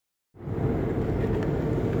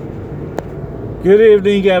Good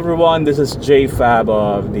evening, everyone. This is J Fab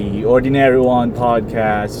of the Ordinary One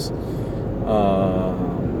podcast.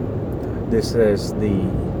 This is the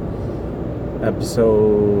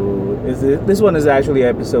episode. This one is actually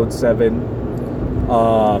episode 7.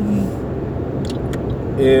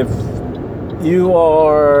 If you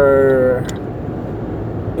are,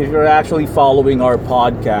 if you're actually following our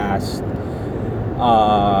podcast,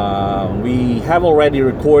 we have already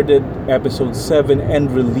recorded episode 7 and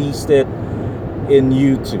released it in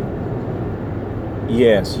YouTube.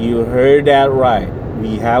 Yes, you heard that right.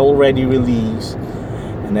 We have already released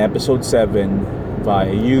an episode 7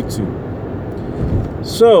 via YouTube.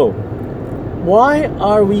 So, why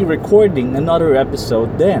are we recording another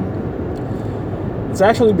episode then? It's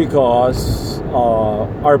actually because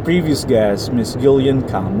our previous guest, Miss Gillian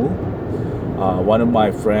Camu, one of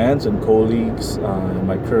my friends and colleagues in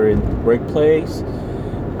my current workplace,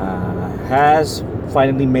 has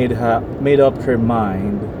finally made up her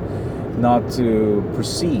mind not to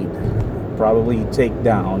proceed, probably take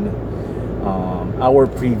down our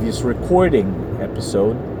previous recording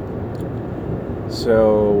episode.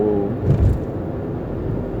 So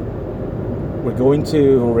we're going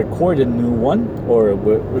to record a new one, or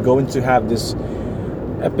we're going to have this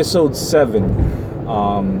episode 7.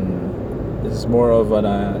 This is more of an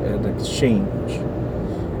exchange.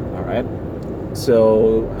 All right.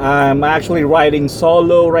 So I'm actually riding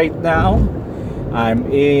solo right now. I'm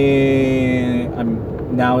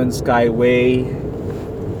now in Skyway.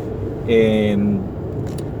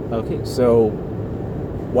 Okay, so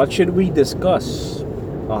what should we discuss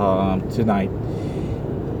tonight?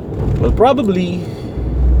 Well, probably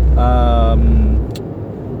I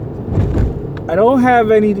don't have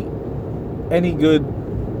any good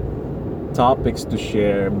topics to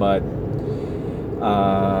share, but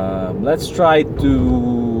let's try to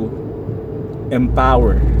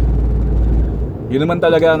empower. Yun naman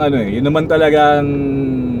talaga ang yun naman talagang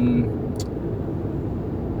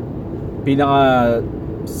pinaka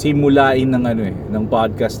simulain ng ng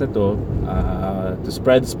podcast na to, to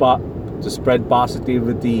spread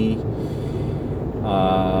positivity,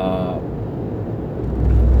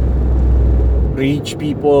 reach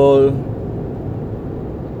people,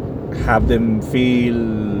 have them feel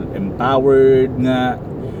empowered nga,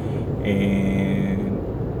 and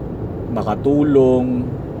makatulong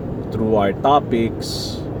through our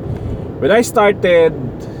topics. When I started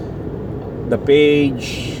the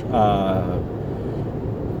page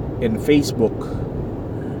in Facebook,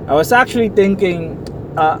 I was actually thinking,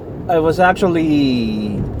 I was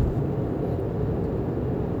actually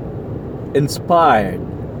inspired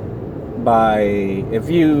by, if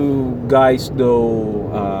you guys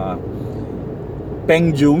know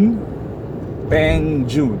Peng Joon.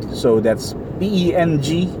 So that's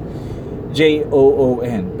PENGJOON.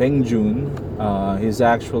 Peng Joon. He's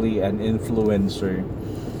actually an influencer,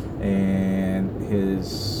 and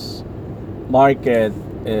his market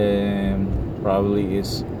probably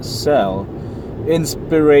is sell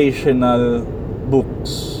inspirational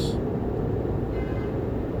books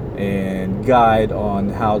and guide on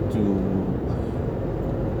how to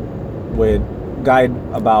guide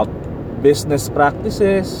about business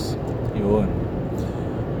practices, yun.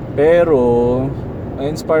 Pero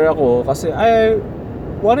na-inspire ako kasi I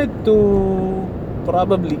wanted to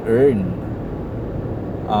probably earn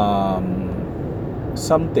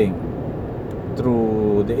something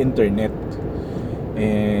through the internet.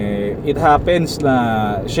 It happens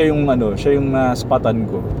na siya yung naspatan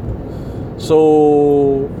ko.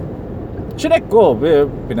 So chinek ko,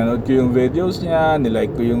 pinanood ko yung videos niya,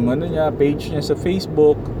 nilike ko yung page niya sa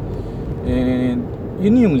Facebook, and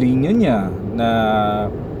yun yung linya niya na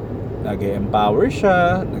nag-empower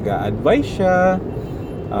siya, nag-advise siya.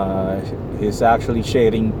 He's actually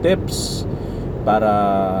sharing tips,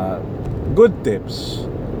 para good tips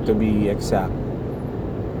to be exact.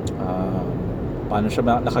 Paano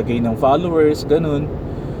siya nakagain ng followers, ganun.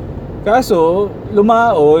 Kaso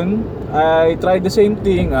lumaon, I tried the same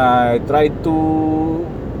thing. I tried to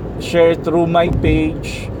share through my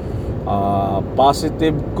page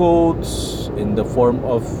positive quotes in the form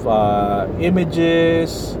of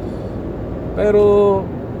images. Pero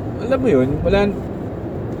alam mo yun,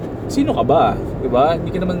 sino ka ba? 'Di ba?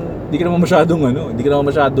 Hindi ka naman masyadong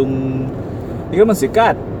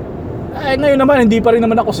sikat. Ngayon naman hindi pa rin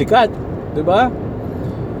naman ako sikat, 'di ba?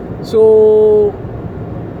 So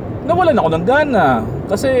nawalan ako ng gana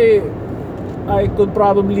kasi I could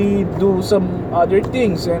probably do some other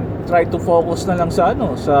things and try to focus na lang sa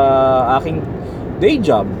aking day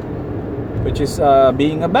job, which is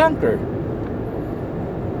being a banker.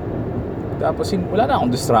 Tapos wala na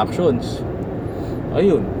akong distractions.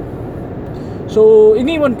 Ayun. So,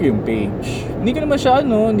 iniwan ko yung page. Hindi ko naman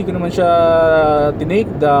siya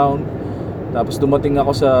tinake down. Tapos dumating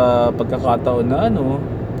ako sa pagkakataon na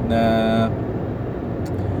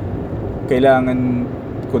kailangan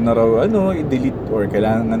ko na raw i-delete, or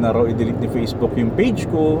kailangan na raw i-delete ni Facebook yung page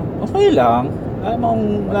ko. Okay lang.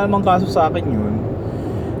 Wala namang kaso sa akin yun.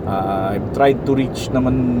 I've tried to reach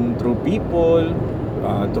naman through people,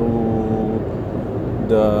 through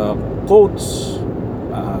the quotes,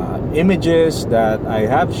 images that I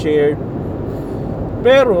have shared.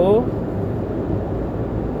 Pero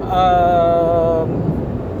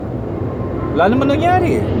wala naman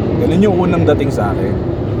nangyari. Ganun yung unang dating sa akin.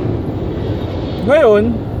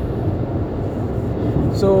 Ngayon,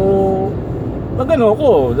 so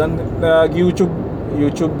ako nag-YouTube,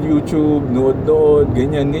 nood,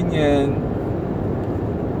 ganyan.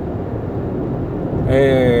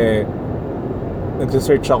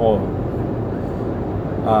 Nagse-search ako.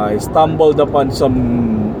 I stumbled upon some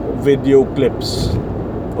video clips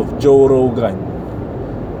of Joe Rogan.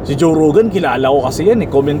 Si Joe Rogan, kilala ko kasi yan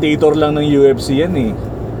commentator lang ng UFC yan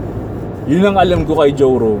Yun ang alam ko kay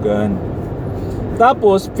Joe Rogan.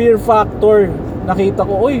 Tapos Fear Factor, nakita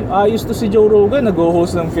ko, ayos to si Joe Rogan,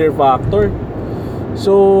 nag-host ng Fear Factor.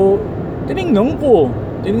 So tinignan ko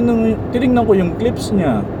yung clips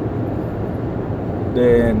niya.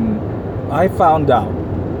 Then I found out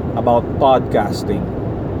about podcasting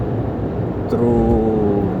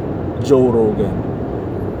through Joe Rogan.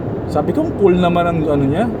 Sabi ko, cool naman ang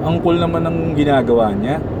ang cool naman ang ginagawa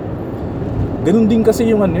niya. Ganun din kasi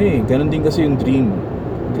yung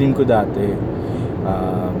dream ko dati.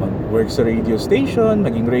 Mag-work sa radio station,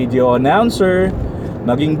 maging radio announcer,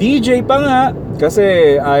 maging DJ pa nga.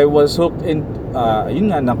 Kasi I was hooked in,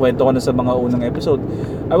 yun nga, nakwento ko na sa mga unang episode.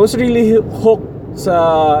 I was really hooked sa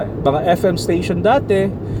mga FM station dati.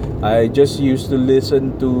 I just used to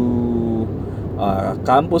listen to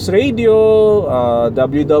campus radio,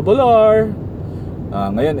 WRR,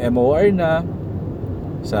 ngayon MOR na,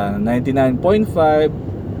 sa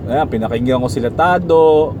 99.5. Ayan, pinakinggan ko sila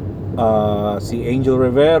Tado, si Angel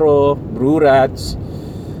Rivero, Brew Rats.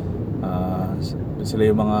 Sila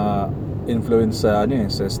yung mga influence sa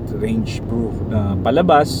sa Strange Brew na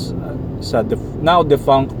palabas sa now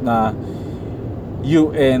defunct na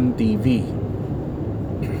UNTV.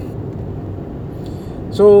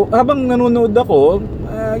 So habang nanonood ako,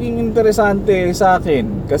 naging interesante sa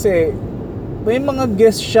akin kasi may mga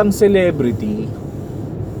guest siyang celebrity.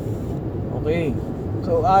 Okay,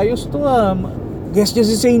 so ayos to guest niya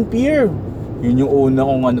si Saint Pierre. Yun yung una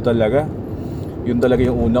kong talaga. Yun talaga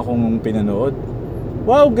yung una kong pinanood.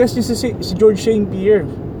 Wow, guest niya si George St. Pierre.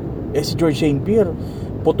 Si George St. Pierre,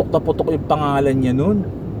 putok na putok yung pangalan niya nun.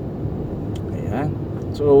 Ayan.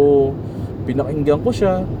 So pinakinggan ko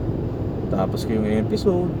siya. Tapos ko yung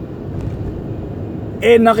episode.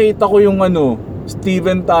 Nakita ko yung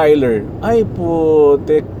Steven Tyler. Ay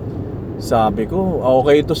putik. Sabi ko,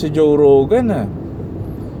 okay to si Joe Rogan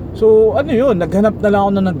So yun, naghanap ako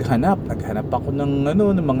ng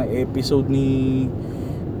ng mga episode ni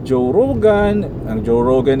Joe Rogan, ang Joe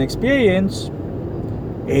Rogan Experience.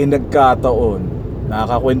 Nagkataon,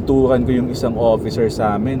 nakakakwentuhan ko yung isang officer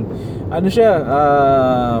sa amin. Siya,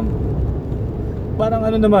 parang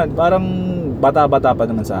parang bata-bata pa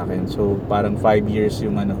naman sa akin. So parang 5 years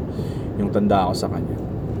yung yung tanda ako sa kanya.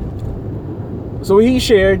 So he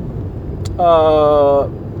shared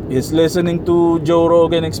he's listening to Joe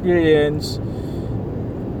Rogan Experience.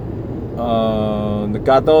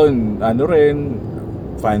 Nagkataon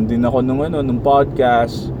fan din ako nung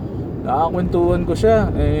podcast. Nakakwentuhan ko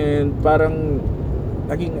siya, and parang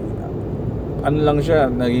naging lang siya,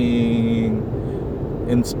 naging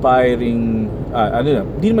inspiring,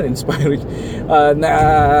 hindi naman inspiring, na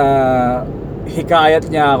hikayat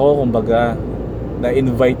niya ako, kumbaga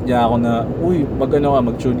na-invite niya ako na,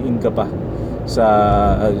 mag-tune in ka pa sa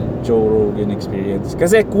Joe Rogan Experience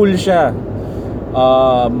kasi cool siya.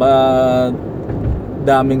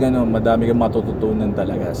 Madaming kang matututunan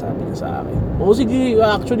talaga, sabi niya sa akin. Sige,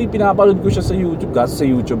 actually pinapanood ko siya sa YouTube kasi sa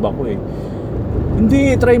YouTube ako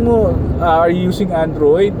Hindi, try mo. Are you using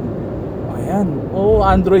Android? Ayan.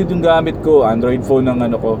 Android yung gamit ko. Android phone ang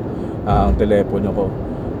ang telepono ko.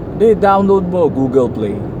 Hindi, download mo Google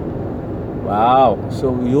Play. Wow.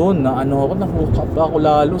 So yun, na-hook up ako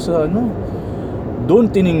lalo sa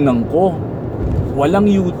Doon tiningnan ko. Walang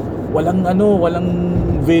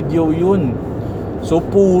video yun. So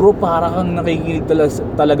puro para kang nakikinig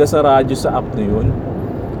talaga sa radyo sa app na yun.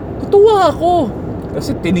 Natuwa ako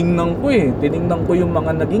kasi tiningnan ko yung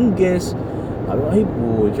mga naging guest. Ay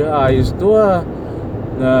pucha, ayos to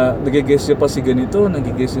na nag-guest siya pa si ganito,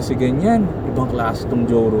 nag-guest siya si ganyan. Ibang klase tong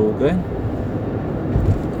Joe Rogan.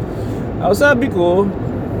 Ako sabi ko,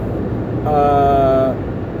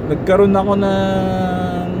 nagkaroon ako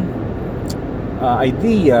ng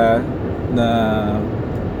idea na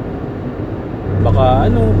baka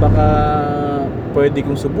pwede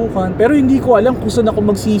kong subukan, pero hindi ko alam kung saan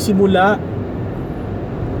ako magsisimula.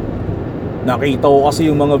 Nakita ko kasi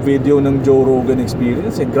yung mga video ng Joe Rogan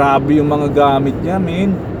Experience, grabe yung mga gamit niya,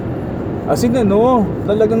 men. As in,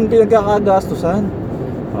 talagang pinagkakagastusan.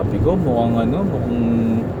 Sabi ko, mukhang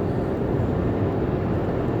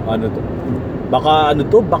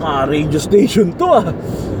baka radio station to,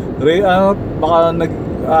 baka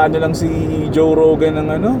lang si Joe Rogan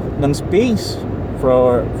ng space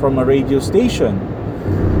from a radio station.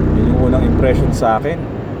 Yun yung unang impression sa akin.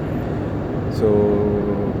 So,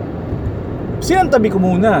 sinantabi ko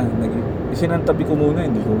muna, hindi ko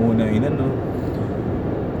muna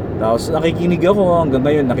tapos nakikinig ako hanggang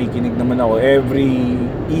ngayon, nakikinig naman ako every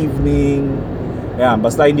evening. Ayan,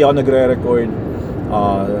 basta hindi ako nagre-record,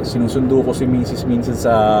 sinusundo ko si Mrs. minsan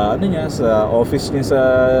sa sa office niya sa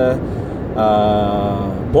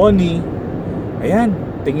Bonnie. Ayan,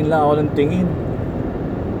 tingin lang ako ng tingin.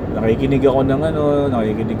 Nakikinig ako ng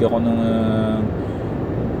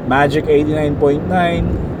Magic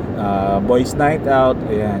 89.9, Boys Night Out.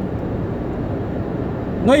 Ayan.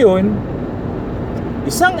 Ngayon,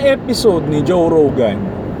 isang episode ni Joe Rogan,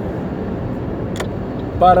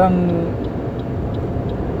 parang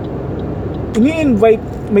may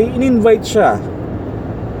in-invite siya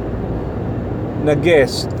na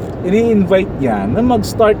guest. Ini-invite niya na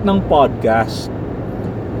mag-start ng podcast.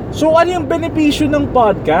 So, ano yung benepisyo ng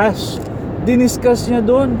podcast? Diniscuss niya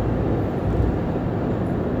doon.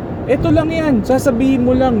 Ito lang yan, sasabihin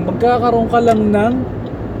mo lang, magkakaroon ka lang ng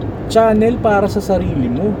channel para sa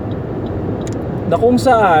sarili mo, na kung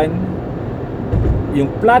saan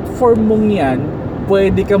yung platform mong yan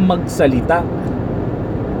pwede kang magsalita.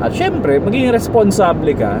 At syempre, maging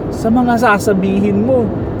responsable ka sa mga sasabihin mo,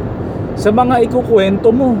 sa mga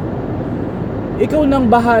ikukwento mo. Ikaw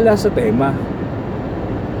nang bahala sa tema.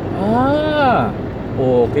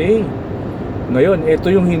 Okay. Ngayon, ito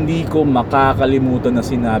yung hindi ko makakalimutan na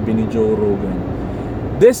sinabi ni Joe Rogan.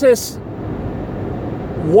 This is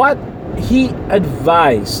what he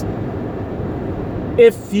advised.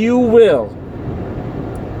 If you will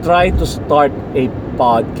try to start a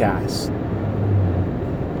podcast,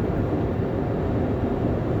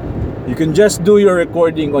 you can just do your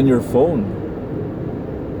recording on your phone.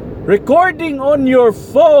 Recording on your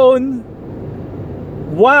phone?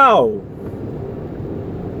 Wow!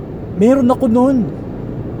 Meron ako nun.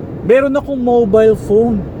 Meron akong mobile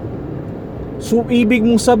phone. So, ibig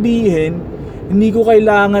mong sabihin, hindi ko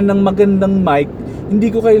kailangan ng magandang mic, hindi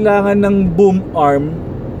ko kailangan ng boom arm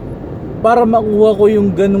para makuha ko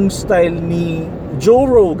yung ganong style ni Joe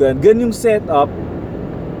Rogan, ganyung setup.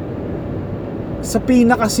 Sa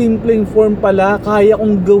pinakasimpleng form pala, kaya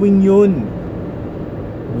kong gawin yun.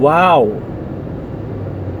 Wow!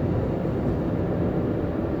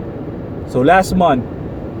 So last month,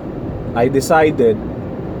 I decided,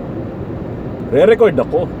 re-record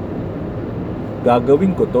ako.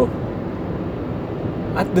 Gagawin ko to.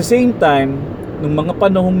 At the same time, nung mga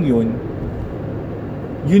panahong yun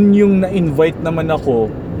yung na-invite naman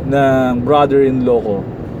ako ng brother-in-law ko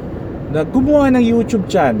na gumawa ng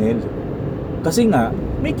YouTube channel. Kasi nga,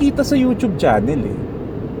 may kita sa YouTube channel eh.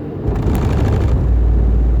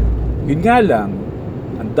 Yun nga lang,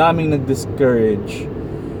 ang daming nag-discourage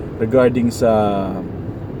regarding sa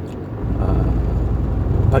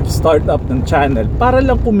pag-start up ng channel para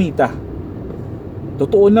lang kumita.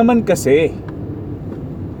 Totoo naman kasi,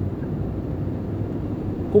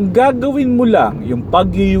 kung gagawin mo lang yung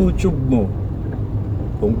pag-YouTube mo,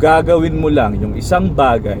 kung gagawin mo lang yung isang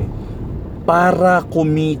bagay para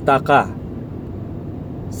kumita ka,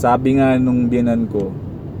 sabi nga nung biyanan ko,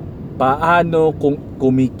 paano kung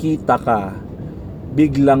kumikita ka,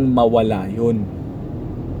 biglang mawala yun?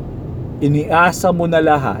 Iniasa mo na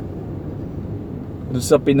lahat doon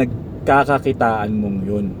sa pinagkakakitaan mong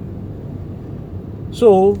yun.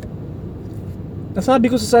 So, nasabi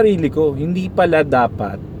ko sa sarili ko, hindi pala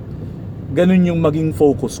dapat ganun yung maging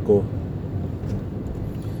focus ko.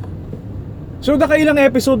 So, nakailang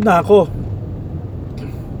episode na ako.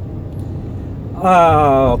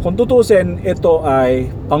 Kung tutusin, ito ay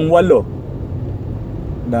pang-8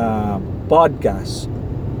 na podcast.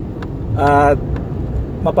 At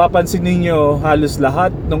mapapansin ninyo, halos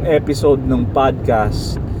lahat ng episode ng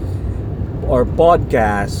podcast or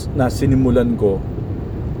podcast na sinimulan ko,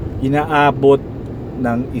 inaabot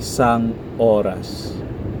ng 1 oras.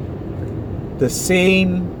 The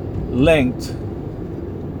same length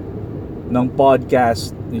ng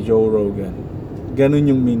podcast ni Joe Rogan. Ganun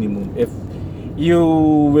yung minimum. If you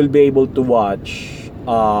will be able to watch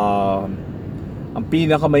ang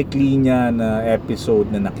pinakamaikli niya na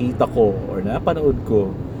episode na nakita ko or napanood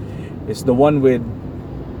ko is the one with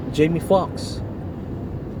Jamie Foxx.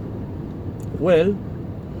 Well,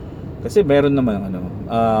 kasi meron naman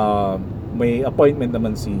may appointment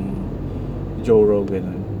naman si Joe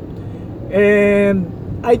Rogan. And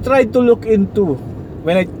I tried to look into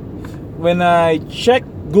when I check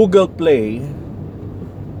Google Play,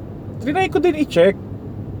 trinay ko din i-check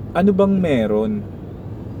ano bang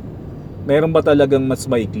meron ba talagang mas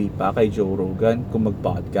maikli pa kay Joe Rogan kung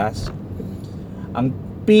mag-podcast. Ang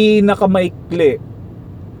pinakamaikli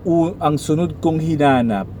ang sunod kong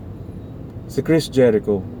hinanap si Chris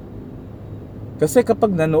Jericho. Kasi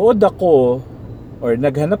kapag nanood ako or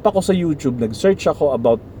naghanap ako sa YouTube, nag-search ako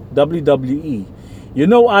about WWE, you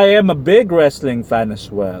know I am a big wrestling fan as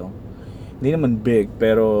well. Hindi naman big,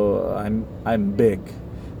 pero I'm big.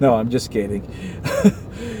 No, I'm just kidding.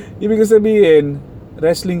 Ibig sabihin,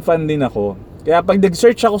 wrestling fan din ako. Kaya pag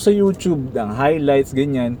nag-search ako sa YouTube ng highlights,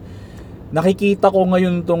 ganyan, nakikita ko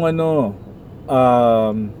ngayon tong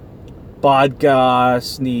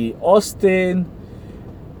podcast ni Austin.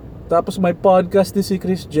 Tapos may podcast ni si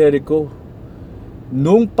Chris Jericho.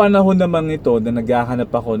 Nung panahon naman ito na naghahanap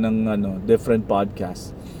ako ng different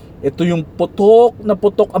podcast, ito yung putok na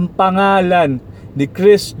putok ang pangalan ni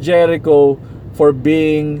Chris Jericho for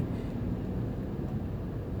being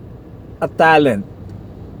a talent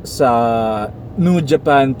sa New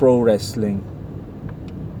Japan Pro Wrestling.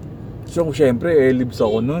 So syempre libs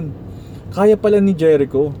ako nun. Kaya pala ni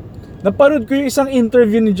Jericho. Napanood ko yung isang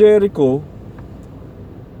interview ni Jericho.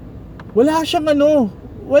 Wala rin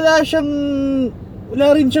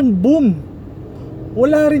siyang boom.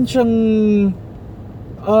 Wala rin siyang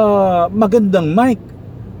magandang mic.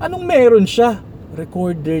 Anong meron siya?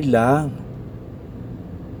 Recorder lang.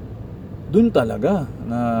 Doon talaga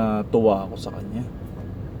natuwa ako sa kanya.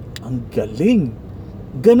 Ang galing.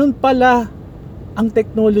 Ganun pala ang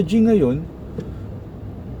technology ngayon.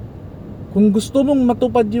 Kung gusto mong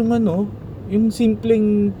matupad yung yung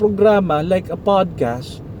simpleng programa like a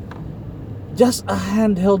podcast, just a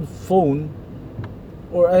handheld phone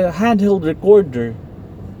or a handheld recorder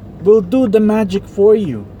will do the magic for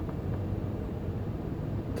you.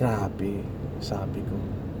 Grabe, sabi ko.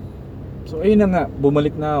 So ayun na nga,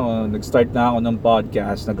 bumalik na ako, nag-start na ako ng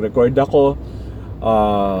podcast, nag-record ako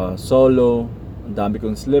solo, ang dami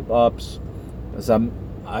kong slip-ups.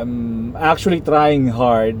 I'm actually trying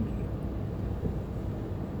hard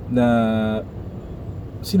na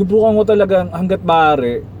sinubukan ko talagang hanggat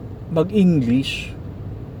maaari mag-English.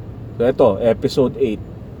 So ito, episode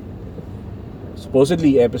 8.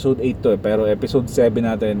 Supposedly episode 8 to pero episode 7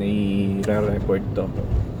 natin i-record to.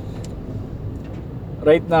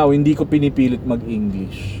 Right now, hindi ko pinipilit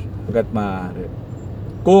mag-English hanggat maaari.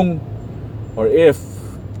 Kung or if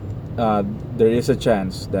there is a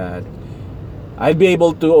chance that I'll be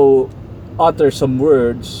able to utter some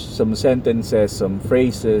words, some sentences, some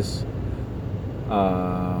phrases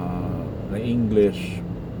na English,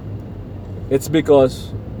 it's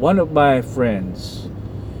because one of my friends,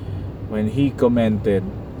 when he commented,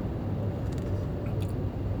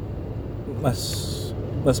 mas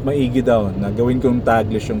maigi daw na gawin kong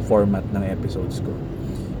Taglish yung format ng episodes ko.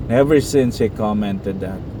 And ever since he commented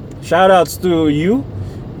that, shoutouts to you,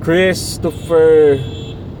 Christopher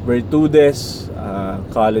Vertudes,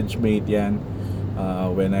 college mate yan,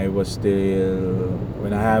 when I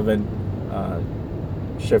haven't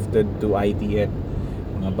shifted to ITN.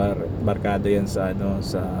 Mga barkada yan sa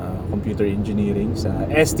sa computer engineering sa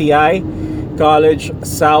STI College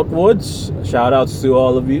Southwoods. Shoutouts to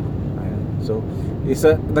all of you. So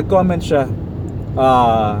nag-comment siya,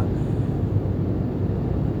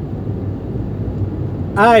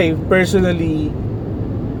 I personally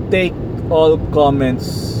take all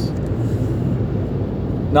comments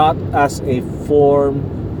not as a form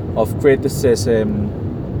of criticism,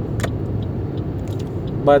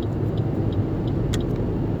 but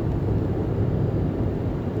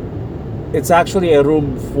it's actually a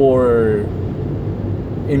room for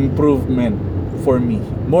improvement for me,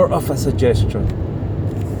 more of a suggestion.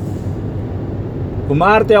 Kung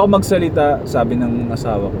maarte ako magsalita, sabi ng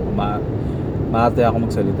asawa ko, maarte ako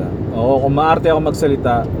magsalita. Oo, kung maarte ako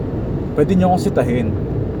magsalita, pwede nyo akong sitahin.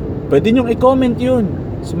 Pwede nyo i-comment yun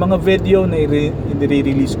sa mga video na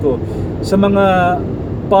i-release ko, sa mga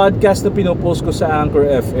podcast na pinopost ko sa Anchor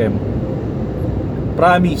FM.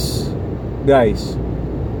 Promise, guys,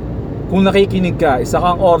 kung nakikinig ka, isa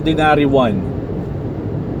kang ordinary one,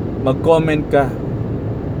 mag-comment ka.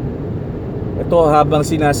 Ito, habang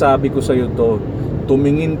sinasabi ko sa'yo to,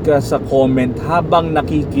 tumingin ka sa comment habang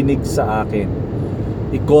nakikinig sa akin.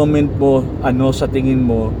 I-comment mo ano sa tingin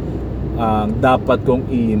mo ang dapat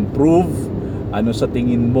kong i-improve, ano sa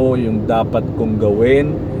tingin mo yung dapat kong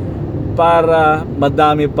gawin para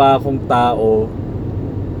madami pa akong tao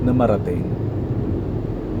na marating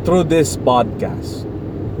through this podcast.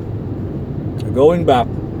 Going back,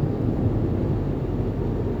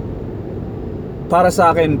 para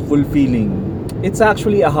sa akin fulfilling. It's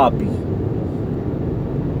actually a hobby.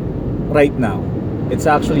 Right now, it's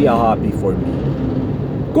actually a hobby for me.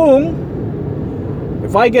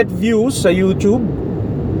 If I get views sa YouTube,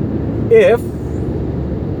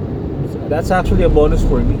 that's actually a bonus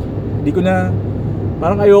for me. Hindi ko na,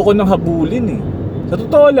 parang ayoko nang habulin eh. Sa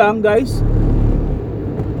totoo lang guys,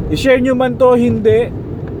 i-share nyo man to hindi,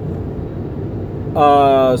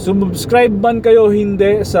 subscribe man kayo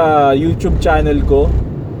hindi sa YouTube channel ko,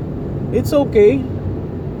 it's okay.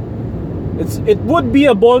 It would be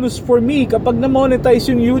a bonus for me kapag na-monetize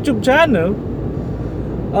yung YouTube channel,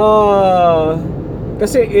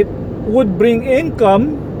 kasi it would bring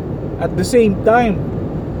income at the same time.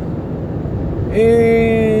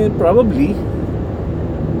 Probably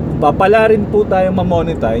papala rin po tayo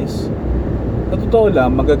ma-monetize. Sa totoo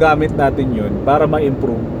lang, magagamit natin yun para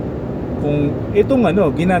ma-improve kung itong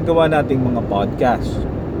ginagawa nating mga podcast.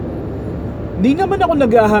 Hindi naman ako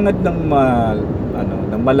naghahangad ng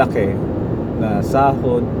ng malaki na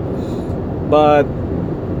sahod, but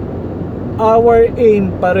our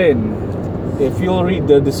aim pa rin, if you'll read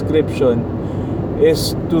the description,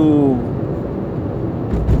 is to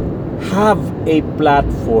have a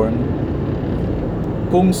platform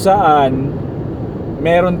kung saan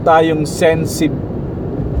meron tayong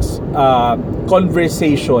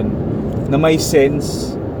conversation na may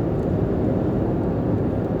sense,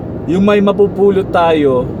 yung may mapupulot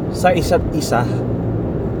tayo sa isa't isa.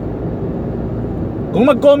 Kung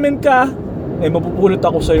mag-comment ka, mapupulot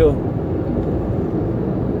ako sa'yo.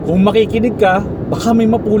 Kung makikinig ka, baka may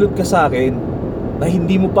mapulot ka sa akin na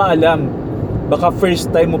hindi mo pa alam. Baka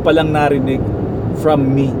first time mo palang narinig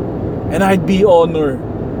from me, and I'd be honored.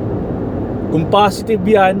 Kung positive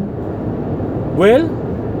yan, well,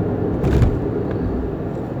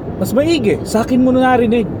 mas maigi, sa akin mo na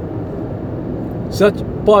narinig. Sa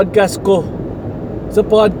podcast ko, sa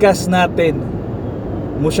podcast natin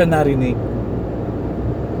mo siya narinig.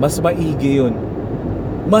 Mas maigi yun.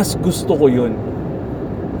 Mas gusto ko yun.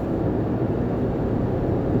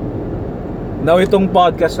 Now, itong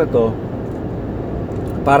podcast na to,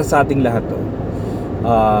 para sa ating lahat to.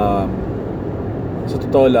 Sa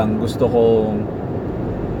totoo lang, ang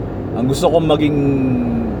gusto kong maging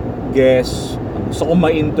guest, ang gusto kong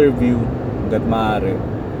ma-interview hanggat maaari.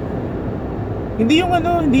 Hindi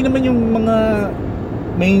naman yung mga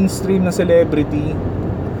mainstream na celebrity.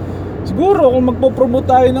 Siguro kung magpo-promote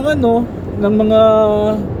tayo ng mga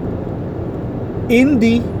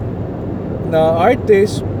indie na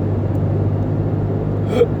artist,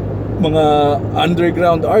 mga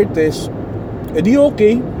underground artist, edi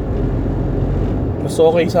okay. Mas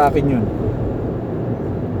okay sa akin yun.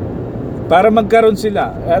 Para magkaroon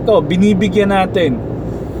sila, eto, binibigyan natin.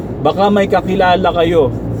 Baka may kakilala kayo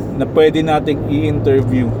na pwede nating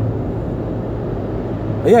i-interview.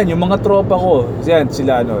 Ayan, yung mga tropa ko, yan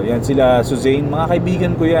sila Suzanne, mga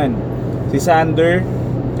kaibigan ko yan. Si Sander,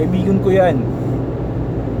 kaibigan ko yan.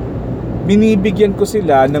 Binibigyan ko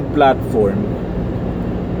sila ng platform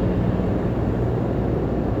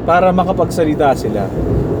para makapagsalita sila.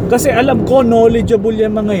 Kasi alam ko, knowledgeable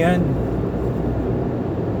yan mga yan.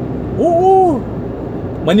 Oo,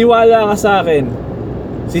 maniwala ka sa akin.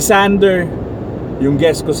 Si Sander, yung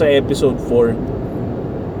guest ko sa episode 4,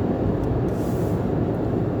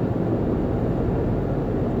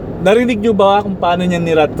 narinig nyo ba kung paano niya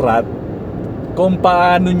niratrat? Kung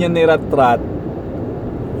paano niya niratrat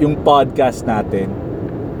yung podcast natin?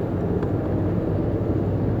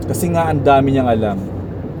 Kasi nga ang dami niyang alam.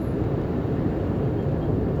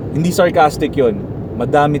 Hindi sarcastic yun.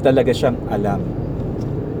 Madami talaga siyang alam.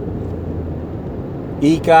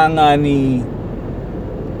 Ika nga ni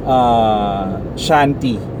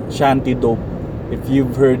Shanty Dope. If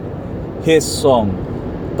you've heard his song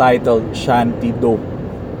titled Shanty Dope,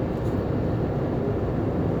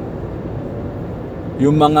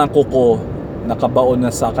 yung mga kuko nakabaon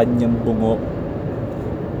na sa kanyang bungo,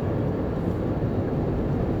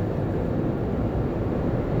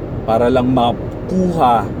 para lang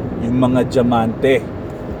makuha yung mga diamante.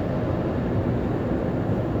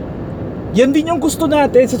 Yan din yung gusto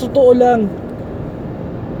natin, sa totoo lang.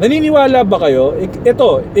 Naniniwala ba kayo?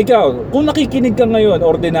 Ito, ikaw, kung nakikinig ka ngayon,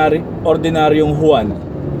 ordinaryong Juan,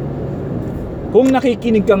 kung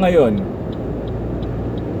nakikinig ka ngayon,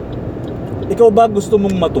 Ikaw ba gusto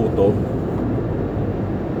mong matuto?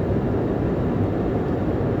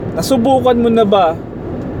 Nasubukan mo na ba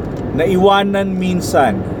na iwanan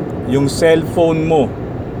minsan yung cellphone mo?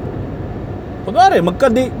 Kunwari,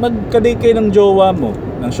 magka-date kayo ng jowa mo,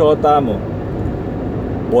 ng shota mo,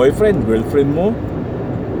 boyfriend, girlfriend mo.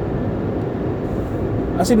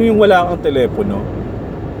 As in, yung wala kang telepono,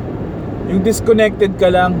 yung disconnected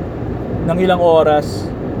ka lang ng ilang oras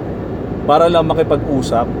para lang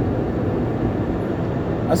makipag-usap.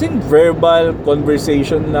 As in, verbal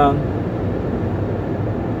conversation lang.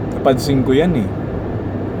 Napansin ko yan eh.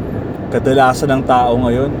 Kadalasan ng tao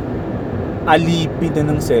ngayon, alipin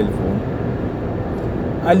na ng cellphone,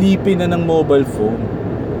 alipin na ng mobile phone.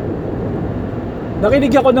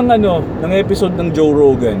 Nakinig ako ng episode ng Joe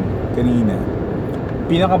Rogan kanina.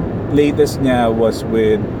 Pinaka latest niya was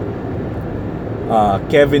with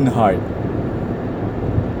Kevin Hart.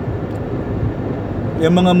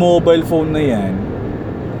 Yung mga mobile phone na yan,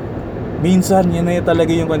 minsan yan na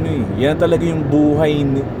talaga yung yan talaga yung buhay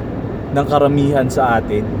ng karamihan sa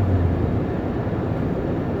atin.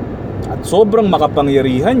 At sobrang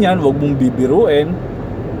makapangyarihan yan, wag mong bibiruin.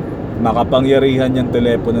 Makapangyarihan yung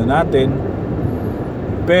telepono natin.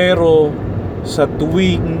 Pero sa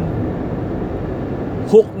tuwing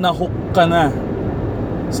hook ka na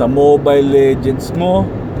sa Mobile Legends mo,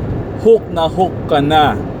 hook ka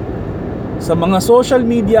na sa mga social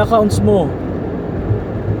media accounts mo,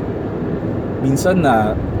 minsan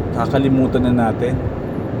na kakalimutan na natin.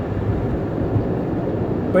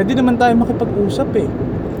 Pwede naman tayo makipag-usap eh.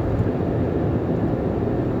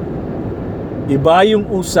 Iba yung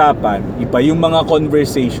usapan, iba yung mga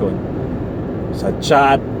conversation sa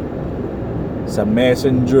chat, sa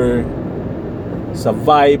Messenger, sa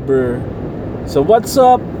Viber, sa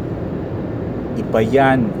WhatsApp. Iba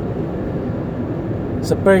yan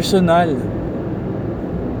sa personal.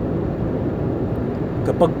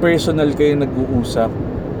 Kapag personal kayo nag-uusap,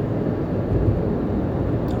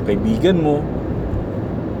 ang kaibigan mo,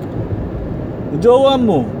 ang jowa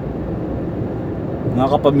mo, mga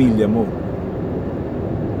kapamilya mo,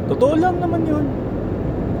 totoo lang naman yun.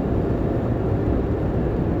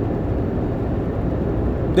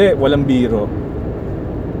 Hindi, walang biro.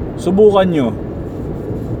 Subukan nyo.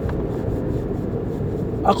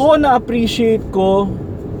 Ako na-appreciate ko,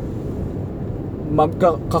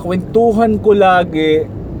 magkakwentuhan ko lagi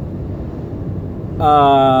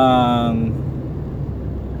ang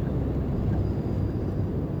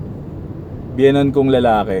biyenan kong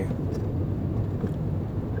lalaki.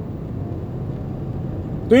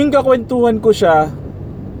 Tuwing kakwentuhan ko siya,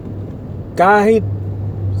 kahit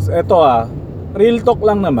real talk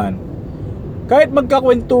lang naman, kahit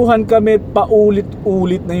magkakwentuhan kami,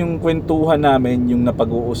 paulit-ulit na yung kwentuhan namin, yung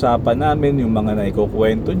napag-uusapan namin, yung mga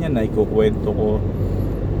naikukwento niya, naikukwento ko.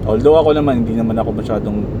 Although ako naman, hindi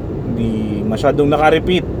masyadong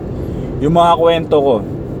naka-repeat yung mga kwento ko.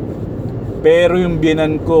 Pero yung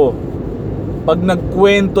biyenan ko, pag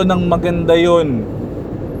nagkwento ng maganda yon,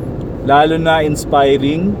 lalo na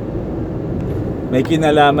inspiring, may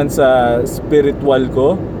kinalaman sa spiritual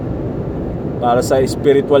ko, para sa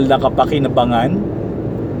spiritual na kapakinabangan,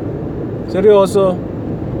 seryoso,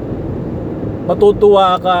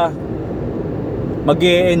 matutuwa ka,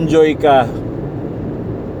 mag-e-enjoy ka.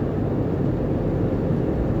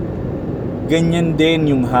 Ganyan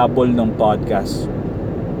din yung habol ng podcast.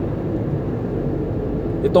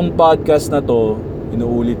 Itong podcast na to,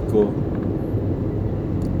 inuulit ko,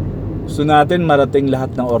 gusto natin marating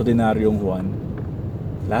lahat ng ordinaryong Juan,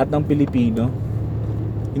 lahat ng Pilipino.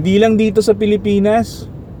 Hindi lang dito sa Pilipinas,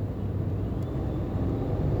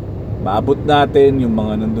 maabot natin yung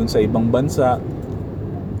mga nandun sa ibang bansa.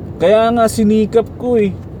 Kaya nga sinikap ko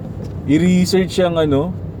i-research yung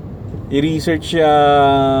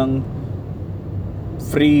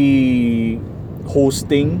free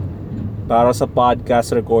hosting para sa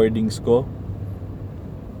podcast recordings ko.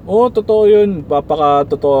 Totoo yun.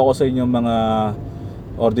 Papaka-totoo ako sa inyo mga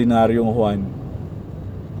ordinaryong Juan.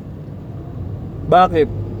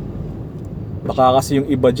 Bakit? Baka kasi yung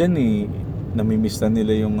iba dyan namimiss na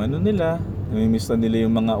nila yung namimiss na nila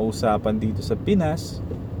yung mga usapan dito sa Pinas.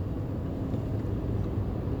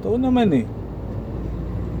 Totoo naman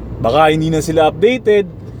baka hindi na sila updated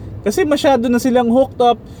kasi masyado na silang hooked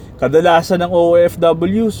up. Kadalasan ng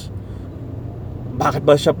OFWs, bakit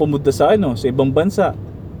ba siya pumunta sa ibang bansa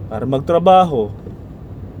para magtrabaho?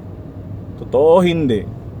 Totoo hindi?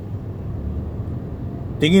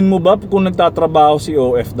 Tingin mo ba kung nagtatrabaho si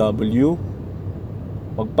OFW,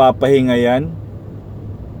 magpapahinga yan?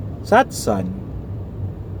 Satsan.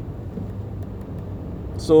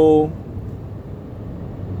 So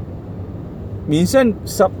minsan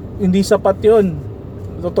hindi sapat yun.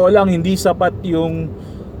 Totoo lang, hindi sapat yung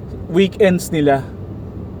weekends nila.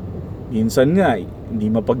 Minsan nga, hindi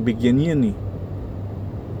mapagbigyan yun eh.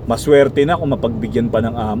 Maswerte na kung mapagbigyan pa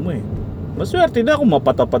ng amo eh. Maswerte na kung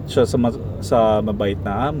mapatapat siya sa mabait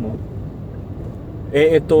na amo.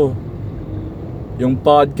 Ito, yung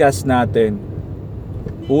podcast natin,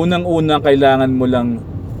 unang-una kailangan mo lang,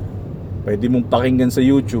 pwede mong pakinggan sa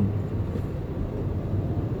YouTube.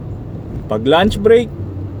 Pag lunch break,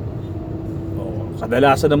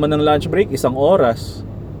 kadalasan naman ng lunch break, 1 oras.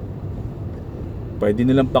 Pwede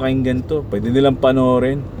nilang pakinggan to, pwede nilang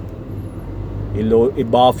panoorin.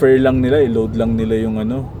 I-buffer lang nila, i-load lang nila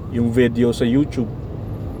yung video sa YouTube.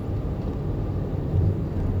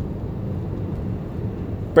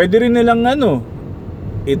 Pwede rin nilang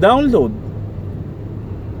i-download.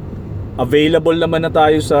 Available naman na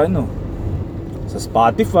tayo sa sa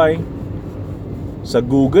Spotify, sa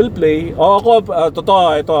Google Play.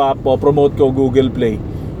 Totoo, ito po-promote ko Google Play.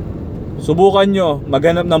 Subukan nyo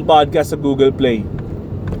maghanap ng podcast sa Google Play.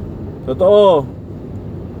 Totoo.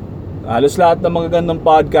 Halos lahat ng mga gandang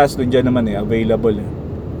podcast nandiyan naman available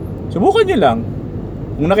Subukan nyo lang.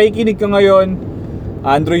 Kung nakikinig ka ngayon,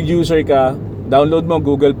 Android user ka, download mo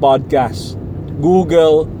Google Podcast.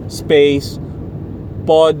 Google space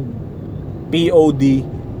pod P-O-D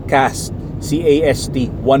cast C-A-S-T,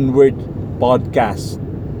 one word, podcast.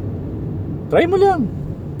 Try mo lang.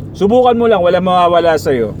 Subukan mo lang, wala mawawala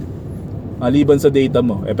sa'yo maliban sa data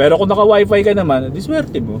mo. Pero kung naka-wifi ka naman, di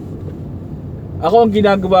swerte mo. Ako ang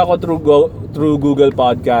ginagawa ko through Google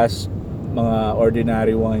Podcast, mga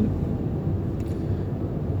ordinary one.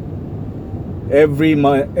 Every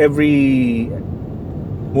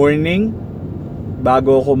morning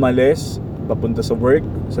bago ako umalis papunta sa work,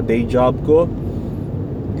 sa day job ko,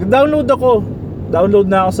 download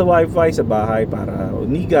na ako sa wifi sa bahay para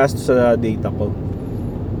unigas sa data ko.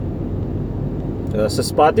 Sa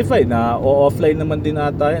Spotify na offline naman din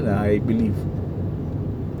ata yan, I believe.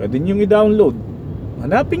 Pwede nyo i-download.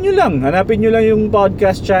 Hanapin nyo lang yung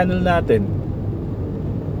podcast channel natin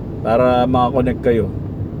para makakonect kayo.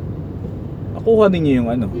 Makuha ninyo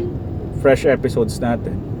yung fresh episodes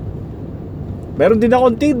natin. Meron din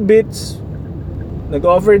akong tidbits.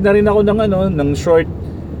 Nag-offer na rin ako ng short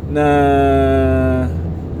na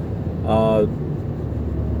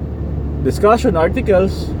discussion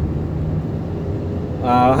articles.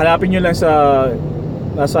 Hanapin nyo lang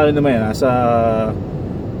nasa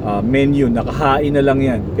menu, nakahain na lang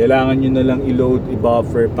yan. Kailangan nyo na lang i-load,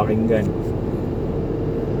 i-buffer, pakinggan.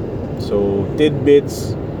 So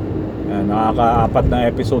tidbits, nakaka-4 na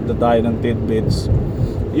episode na tayo ng tidbits.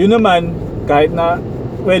 Yun naman, kahit na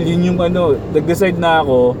yun yung nag-decide na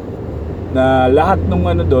ako na lahat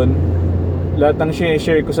ng doon, lahat ng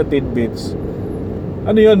share ko sa tidbits,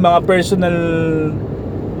 yun, mga personal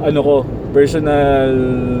personal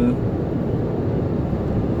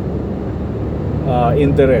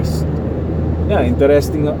interest.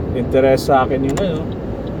 Interest sa akin yung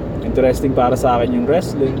interesting para sa akin yung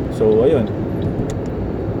wrestling. So ayun,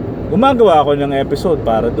 gumagawa ako ng episode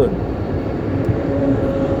para dun.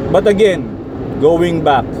 But again, going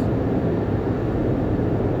back,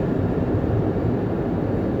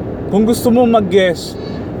 kung gusto mo mag-guest,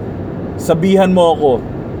 sabihan mo ako.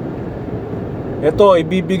 Ito,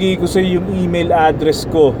 ibibigay ko sa iyo yung email address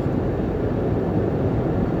ko.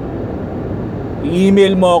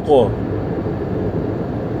 I-email mo ako,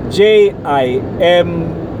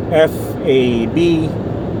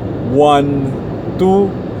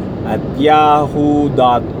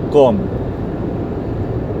 jimfab12@yahoo.com.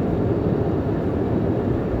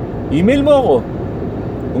 Email mo ako.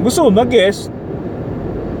 Kung gusto mo mag-guest,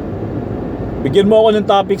 bigyan mo ako ng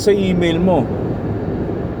topic sa email mo.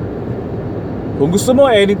 Kung gusto mo,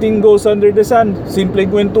 anything goes under the sun, simpleng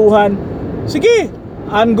kwentuhan, sige,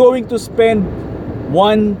 I'm going to spend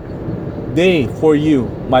 1 day for you,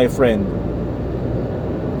 my friend.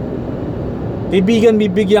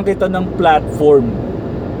 Bibigyan kita ng platform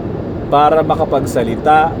para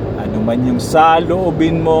makapagsalita, ano man yung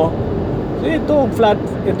saloobin mo. So itong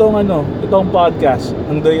podcast,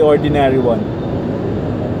 ang The Ordinary One,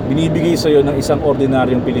 binibigay sa'yo ng isang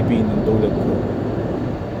ordinaryong Pilipino tulad ko.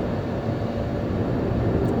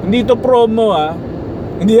 Hindi to promo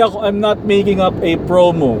I'm not making up a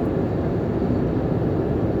promo.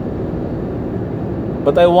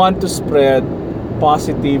 But I want to spread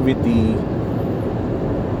positivity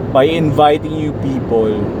by inviting you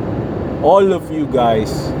people, all of you guys.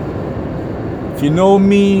 If you know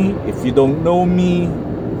me, if you don't know me,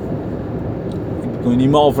 kung hindi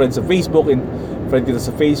mo ako friend sa Facebook, friend kita sa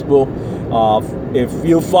Facebook, if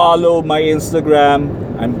you follow my Instagram,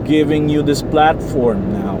 I'm giving you this platform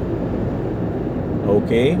now.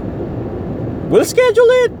 Okay? We'll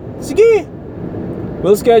schedule it. Sige.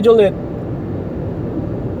 We'll schedule it.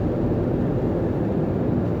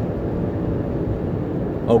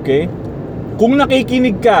 Okay? Kung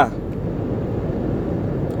nakikinig ka,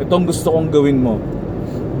 itong gusto kong gawin mo.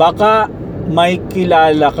 Baka may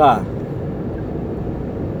kilala ka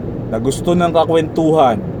na gusto ng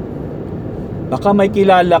kakwentuhan. Baka may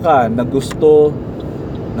kilala ka na gusto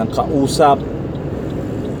ng kausap.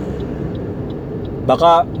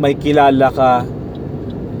 Baka may kilala ka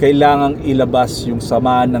kailangang ilabas yung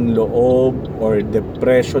sama ng loob or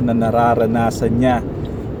depression na nararanasan niya.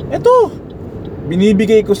 Ito,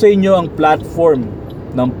 binibigay ko sa inyo ang platform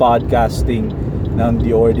ng podcasting ng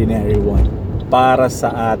The Ordinary One para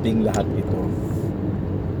sa ating lahat ito.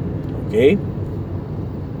 Okay?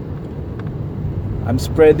 I'm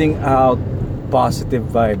spreading out positive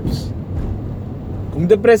vibes. Kung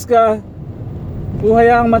depressed ka, kung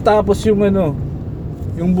hayaang matapos yung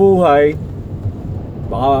yung buhay,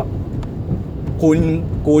 baka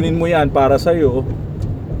kunin mo yan para sa'yo.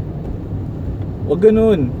 Huwag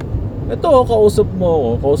ganun. Ito,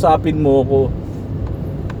 kausapin mo ako.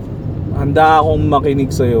 Handa akong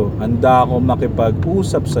makinig sa'yo. Handa akong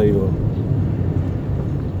makipag-usap sa'yo.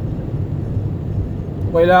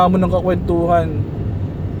 Kailangan mo ng kakwentuhan.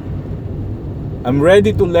 I'm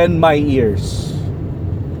ready to lend my ears.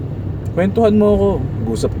 Kwentuhan mo ako.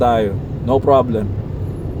 Usap tayo. No problem.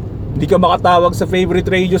 Hindi ka makatawag sa favorite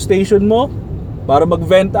radio station mo para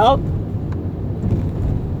mag-vent out?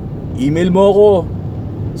 Email mo ako.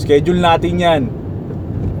 Schedule natin yan.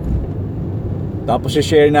 Tapos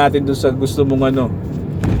i-share natin dun sa gusto mong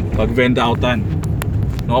pag-vent outan.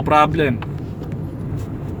 No problem.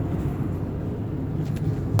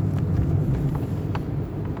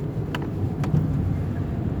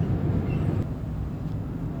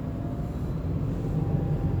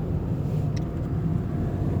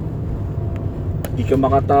 Hindi ka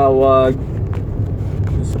makatawag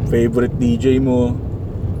sa favorite DJ mo,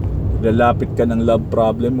 lalapit ka ng love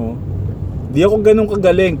problem mo. Di ako ganun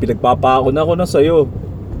kagaling, pinagpapako na ako na sa'yo.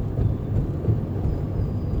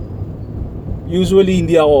 Usually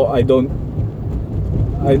hindi ako, I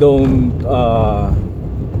don't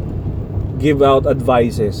give out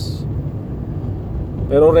advices.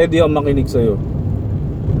 Pero ready akong makinig sa'yo.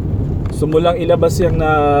 Gusto mo lang ilabas yung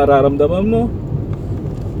nararamdaman mo,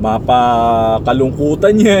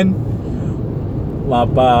 mapakalungkutan yan,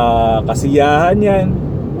 mapakasiyahan yan.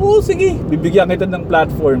 Oo, sige, bibigyan kita ng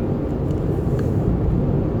platform.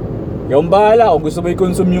 Yung bahala, kung gusto mo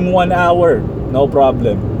i-consume yung 1 hour, no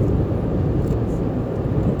problem.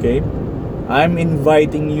 Okay? I'm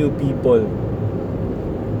inviting you people.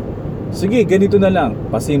 Sige, ganito na lang,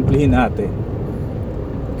 pasimplihin natin.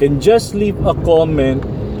 You can just leave a comment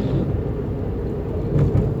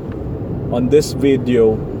on this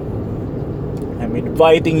video. I'm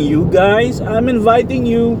inviting you guys. I'm inviting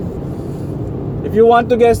you. If you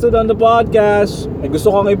want to guest it on the podcast, may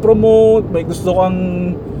gusto kang i-promote, may gusto kang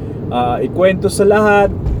ikwento sa lahat,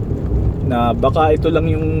 na baka ito lang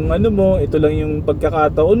yung ito lang yung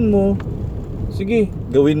pagkakataon mo, sige,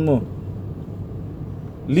 gawin mo.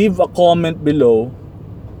 Leave a comment below.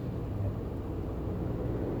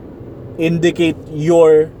 Indicate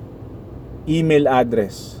your email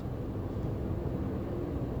address.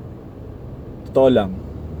 Totoo lang,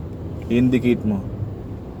 indicate mo.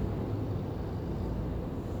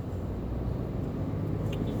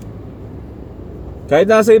 Kahit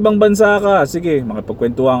nasa ibang bansa ka, sige,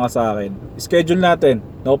 makipagkwentuhan ka sa akin. Schedule natin,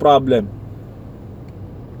 no problem.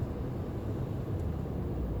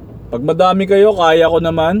 Pag madami kayo, kaya ko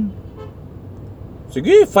naman.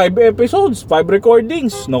 Sige, 5 episodes, 5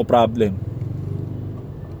 recordings, no problem.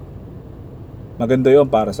 Maganda yon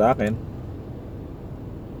para sa akin.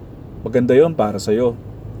 Maganda yon para sa'yo.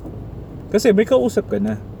 Kasi may kausap ka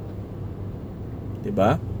na.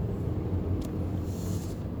 Diba?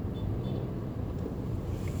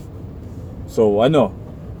 So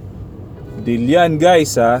deal yan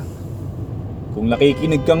guys ha. Kung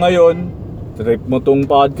nakikinig ka ngayon, trip mo tong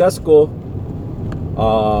podcast ko,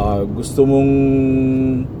 gusto mong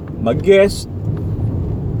mag-guest,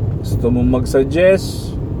 gusto mong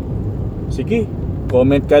mag-suggest, sige,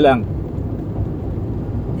 comment ka lang.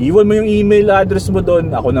 Iwan mo yung email address mo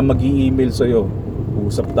doon, ako na mag-i-email sa'yo.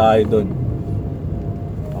 Usap tayo doon.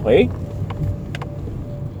 Okay?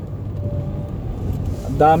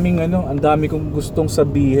 Ang dami kong gustong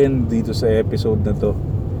sabihin dito sa episode na to.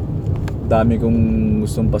 Ang dami kong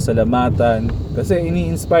gustong pasalamatan kasi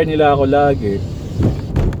ini-inspire nila ako lagi.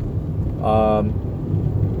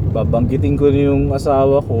 Babanggitin ko yung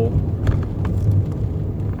asawa ko.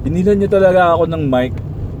 Binilan niya talaga ako ng mic.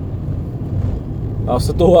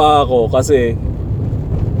 Natuwa ako kasi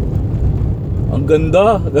ang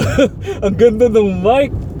ganda. Ang ganda ng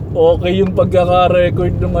mic. Okay yung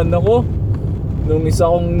pagkaka-record ng ano ko, nung isa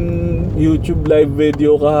kong YouTube live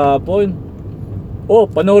video kahapon. Oh,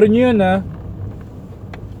 panoorin nyo yun ha.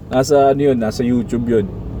 Nasa ano yun, nasa YouTube yun.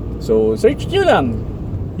 So search nyo lang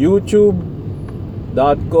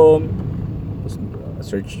youtube.com,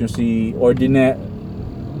 search nyo si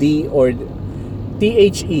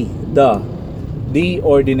The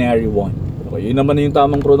Ordinary One. Okay, yun naman yung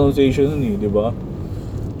tamang pronunciation nun di ba?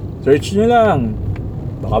 Search nyo lang.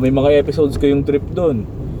 Baka may mga episodes kayong trip doon.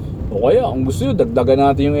 O kaya kung gusto nyo, dagdagan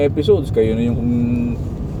natin yung episodes. Kayo na yung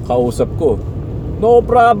kausap ko. No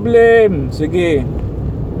problem. Sige.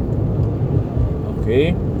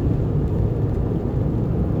 Okay.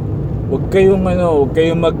 Huwag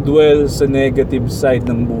kayong mag-dwell sa negative side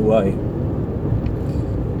ng buhay.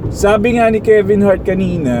 Sabi nga ni Kevin Hart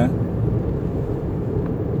kanina,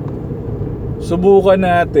 subukan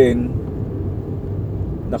natin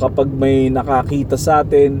na kapag may nakakita sa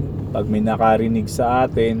atin, pag may nakarinig sa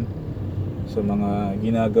atin sa mga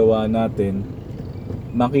ginagawa natin,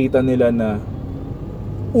 makita nila na,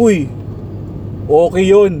 uy, okay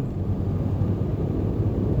yun,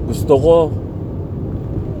 gusto ko,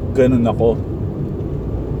 ganun ako.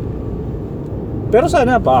 Pero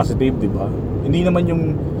sana positive, di ba? Hindi naman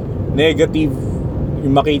yung negative,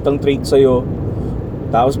 yung makitang trait sa'yo,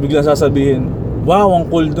 tapos biglang sasabihin, wow, ang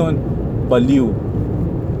cool nun, baliw.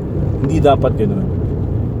 Hindi dapat ganoon.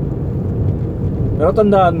 Pero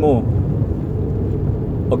tandaan mo,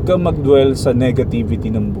 huwag kang mag-dwell sa negativity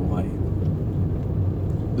ng buhay.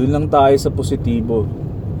 Doon lang tayo sa positibo.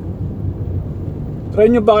 Try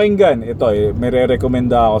nyo pakinggan. Ito may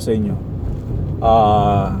re-recommenda ako sa inyo.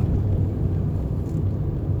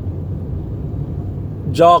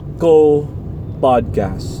 Jocko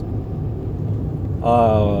Podcast.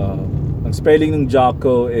 Ang spelling ng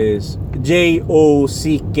Jocko is Jocko.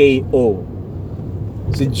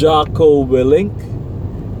 Si Jocko Willink,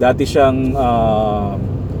 dati siyang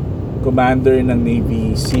commander ng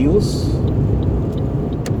Navy SEALs.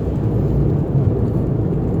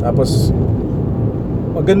 Tapos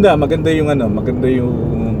maganda yung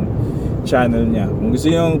channel niya. Kung gusto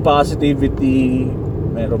niyo yung positivity,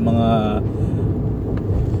 mayroong mga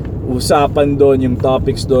usapan doon, yung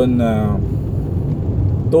topics doon na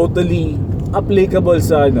totally applicable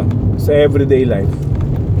sa everyday life.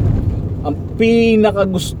 Ang pinaka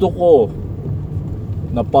gusto ko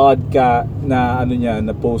na podcast na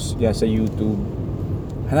na post niya sa YouTube,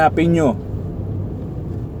 hanapin nyo,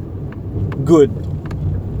 Good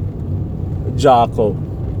Jocko,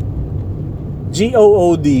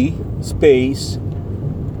 GOOD space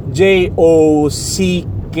JOCKO.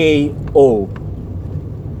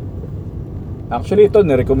 Actually ito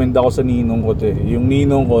nirecommend ako sa ninong ko yung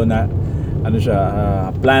ninong ko na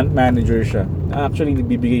plant manager siya. Actually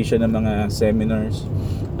nagbibigay siya ng mga seminars,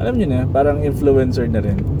 alam niyo na, parang influencer na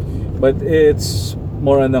rin, but it's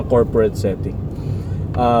more on a corporate setting.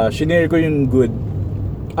 Shinare ko yung Good.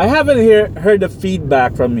 I haven't heard the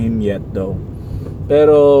feedback from him yet though,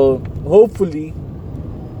 pero hopefully,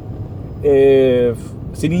 if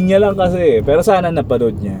sininya lang kasi, pero sana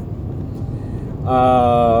napanood niya.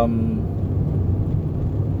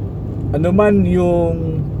 Ano man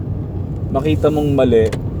yung makita mong mali,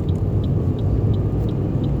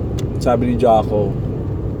 sabi ni Jocko,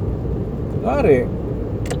 pare,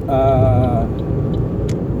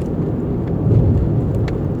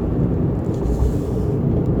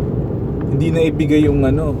 hindi na ibigay yung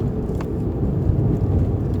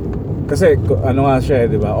kasi nga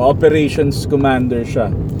siya, di ba? Operations commander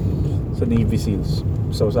siya sa Navy SEALs.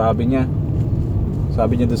 So sabi niya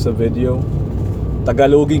doon sa video,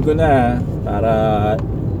 Tagalogin ko na para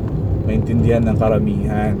maintindihan ng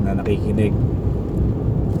karamihan na nakikinig.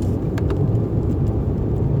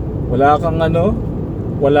 Wala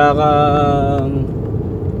kang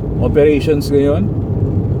operations ngayon?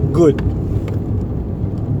 Good.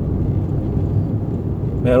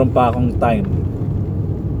 Meron pa akong time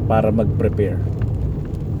para mag-prepare.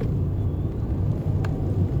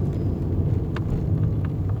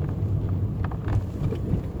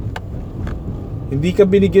 Hindi ka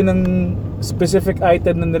binigyan ng specific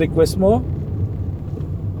item na ni-request mo?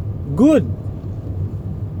 Good.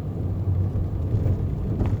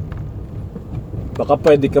 Baka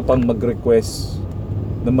pwede ka pang mag-request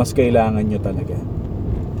na mas kailangan nyo talaga.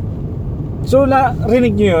 So,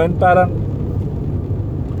 narinig nyo yun, parang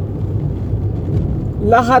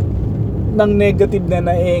lahat ng negative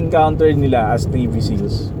na na-encounter nila as Navy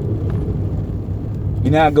SEALs,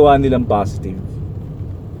 ginagawa nilang positive.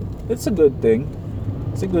 It's a good thing.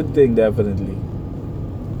 It's a good thing, definitely.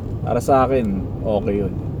 Para sa akin, okay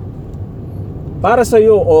yun. Para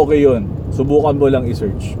sa'yo, okay yun. Subukan mo lang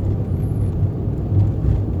i-search.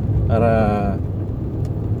 Para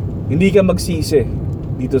hindi ka magsisi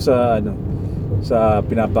dito sa sa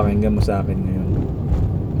pinapakinggan mo sa akin ngayon.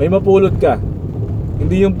 May mapulot ka.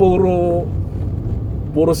 Hindi yung puro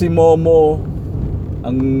si Momo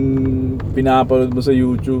ang pinapanood mo sa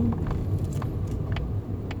YouTube.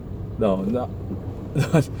 No.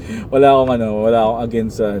 wala akong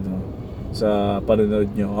against sa panonood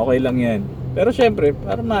nyo. Okay lang yan. Pero syempre,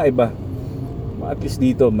 para maiba. At least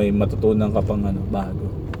dito may matutunan ka pang bago.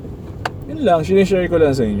 Yun lang, sinishare ko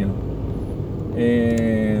lang sa inyo.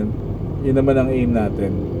 And yun naman ang aim natin.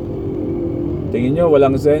 Tingin nyo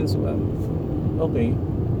walang sense? Well, okay.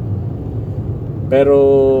 Pero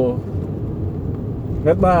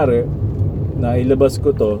kahit maaari na ilabas ko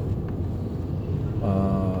to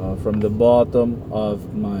from the bottom of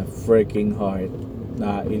my freaking heart,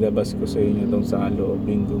 na ilabas ko sa inyo tong sa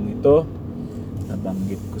loobing kong ito,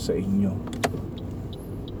 nabanggit ko sa inyo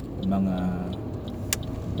mga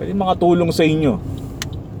pwede makatulong sa inyo.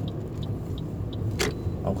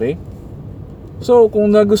 Okay? So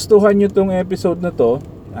kung nagustuhan nyo tong episode na to,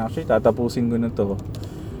 actually tatapusin ko na to,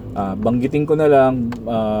 banggitin ko na lang,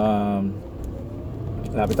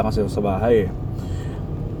 lapit na kasi sa bahay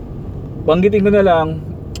banggitin ko na lang,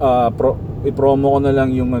 i-promo ko na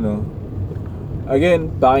lang yung again,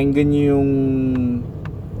 pakinggan nyo yung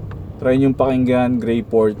try nyo pakinggan Grey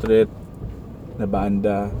Portrait na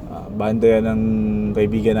banda. Banda yan ng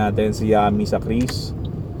kaibigan natin si Yami sa Chris.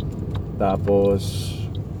 Tapos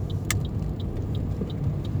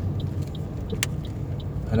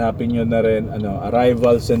hanapin nyo na rin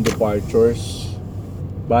Arrivals and Departures.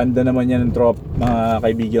 Banda naman yan ng mga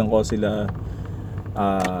kaibigan ko, sila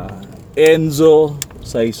Enzo,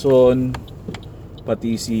 Saison,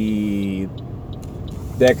 pati si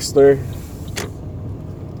Dexter,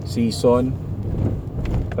 Season.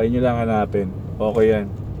 Try nyo lang hanapin. Okay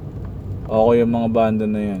yan. Okay yung mga banda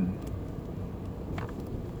na yan.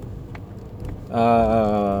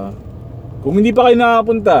 Kung hindi pa kayo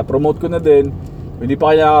nakakapunta, promote ko na din. Kung hindi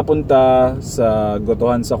pa kayo nakakapunta sa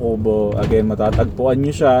Gotohan sa Kubo, again, matatagpuan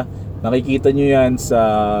nyo siya. Nakikita nyo yan sa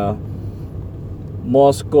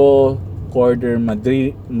Moscow Corner,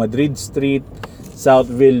 Madrid Street,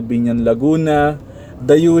 Southville, Binyan, Laguna.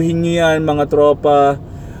 Dayuhin nyo yan mga tropa.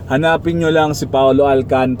 Hanapin nyo lang si Paolo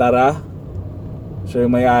Alcantara. Siya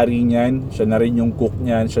yung may-ari niyan. Siya na rin yung cook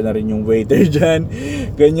niyan. Siya na rin yung waiter dyan.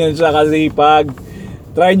 Ganyan siya kasipag.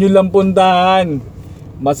 Try nyo lang puntahan.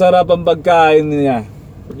 Masarap ang pagkain niya.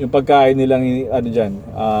 Yung pagkain nilang dyan,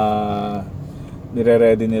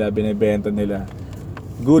 nire-ready nila, binibenta nila.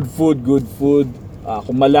 Good food.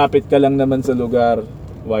 Kung malapit ka lang naman sa lugar,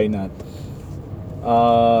 why not?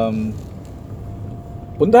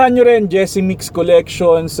 Puntahan nyo rin Jesse Mix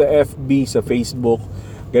Collection sa FB, sa Facebook.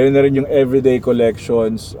 Ganoon na rin yung Everyday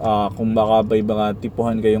Collections. Kung baka may mga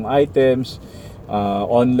tipuhan kayong items,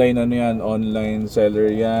 online online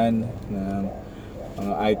seller yan na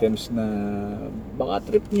items na baka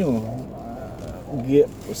trip nyo.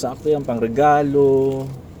 Sakto yan, pang regalo,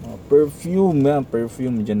 perfume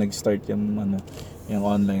dyan nag-start yung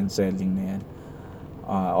online selling na yan.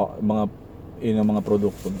 Mga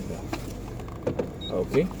produkto nila.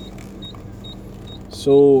 Okay,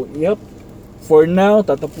 so yep, for now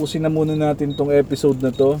tatapusin na muna natin tong episode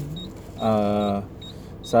na to.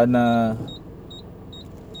 Sana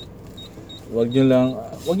wag nyo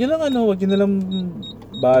lang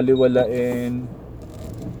baliwalain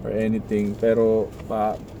or anything, pero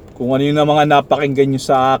kung ano yung mga napakinggan nyo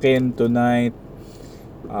sa akin tonight,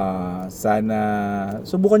 sana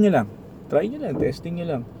subukan nyo lang, try nyo lang, testing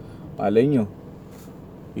nyo lang, palay nyo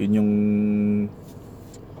yun yung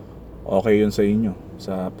okay yun sa inyo,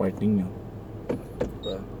 sa part ninyo.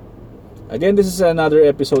 Again, this is another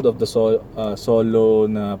episode of the solo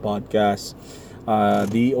na podcast,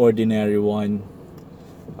 The Ordinary One.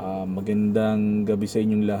 Magandang gabi sa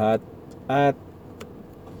inyong lahat. At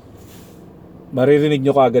maririnig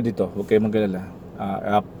nyo kaagad ito, huwag kayong mag-alala.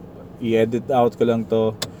 I-edit out ko lang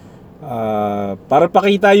to, para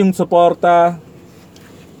pakita yung suporta.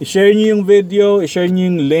 I-share nyo yung video, i-share nyo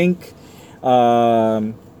yung link.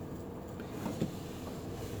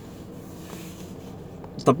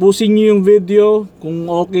 Tapusin nyo yung video kung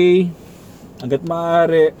okay. Hanggat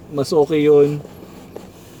maaari, mas okay yun.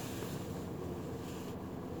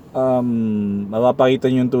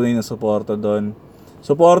 Mapapakita nyo yung tunay na suporta doon.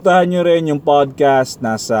 Suportahan nyo rin yung podcast.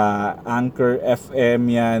 Nasa Anchor FM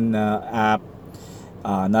yan na app.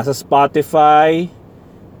 Nasa Spotify,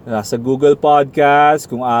 nasa Google Podcast.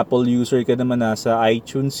 Kung Apple user ka naman, nasa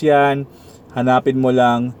iTunes yan. Hanapin mo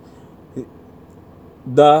lang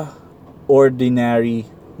The Ordinary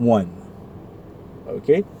One.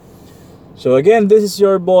 Okay? So again, this is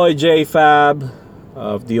your boy J Fab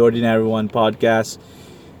of the Ordinary One podcast.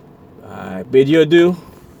 I bid you adieu.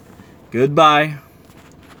 Goodbye.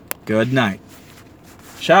 Good night.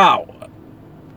 Ciao.